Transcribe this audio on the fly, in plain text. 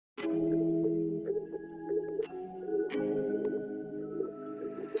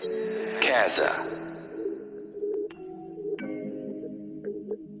Kazza.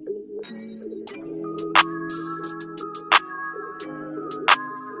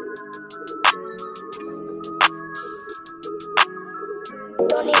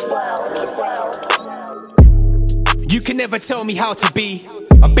 Donniesworld. You can never tell me how to be.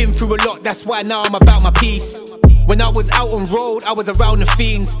 I've been through a lot, that's why now I'm about my peace. When I was out on road, I was around the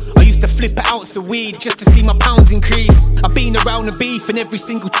fiends. I used to flip an ounce of weed just to see my pounds increase. I've been around the beef in every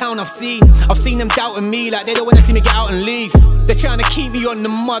single town I've seen. I've seen them doubting me like they don't wanna see me get out and leave. They're trying to keep me on the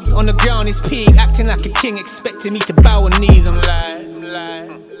mud, on the ground is peak. Acting like a king, expecting me to bow on knees. I'm like,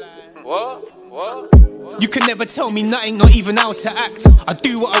 what? You can never tell me nothing, not even how to act. I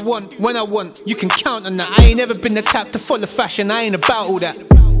do what I want, when I want, you can count on that. I ain't never been the type to follow fashion, I ain't about all that.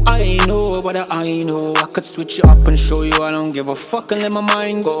 I ain't know, but I know I could switch it up and show you I don't give a fuck and let my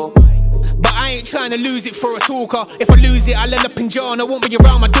mind go. But I ain't trying to lose it for a talker. If I lose it, I'll end up in jail and I won't be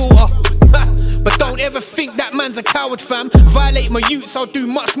around my daughter. But don't ever think that man's a coward, fam. Violate my youths, I'll do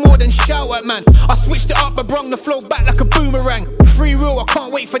much more than shout at man. I switched it up, but brung the flow back like a boomerang. Free real, I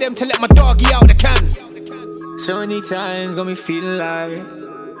can't wait for them to let my doggy out the can. So many times got me feeling like,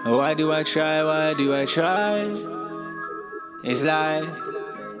 why do I try, why do I try? It's like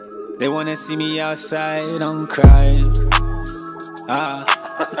they wanna see me outside, I'm crying.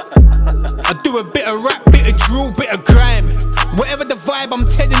 I do a bit of rap, bit of drill, bit of grime. Whatever the vibe, I'm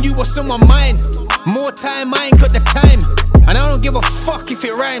telling you what's on my mind. More time, I ain't got the time. And I don't give a fuck if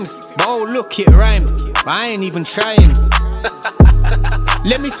it rhymes. But oh look, it rhymed, but I ain't even trying.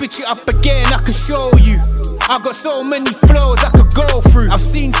 Let me switch it up again, I can show you. I got so many flows I could go through. I've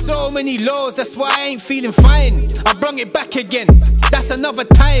seen so many lows, that's why I ain't feeling fine. I brung it back again, that's another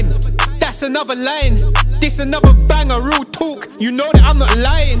time. That's another line, this another banger, real talk. You know that I'm not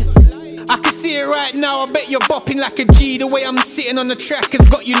lying. I can see it right now, I bet you're bopping like a G. The way I'm sitting on the track has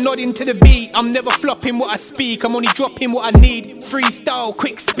got you nodding to the beat. I'm never flopping what I speak, I'm only dropping what I need. Freestyle,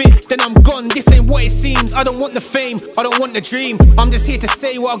 quick spit, then I'm gone, this ain't what it seems. I don't want the fame, I don't want the dream. I'm just here to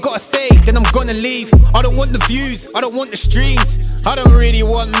say what I gotta say, then I'm gonna leave. I don't want the views, I don't want the streams. I don't really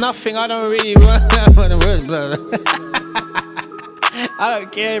want nothing, I don't really want I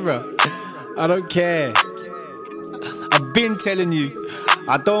don't care, bro. I don't care. I've been telling you,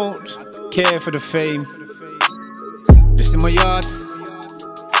 I don't care for the fame. Just in my yard,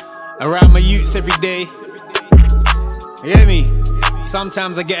 around my youths every day. You hear me?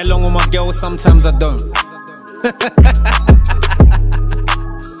 Sometimes I get along with my girls, sometimes I don't.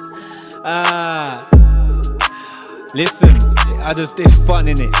 Listen, it's fun,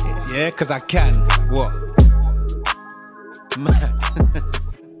 innit? Yeah, cause I can. What? Man.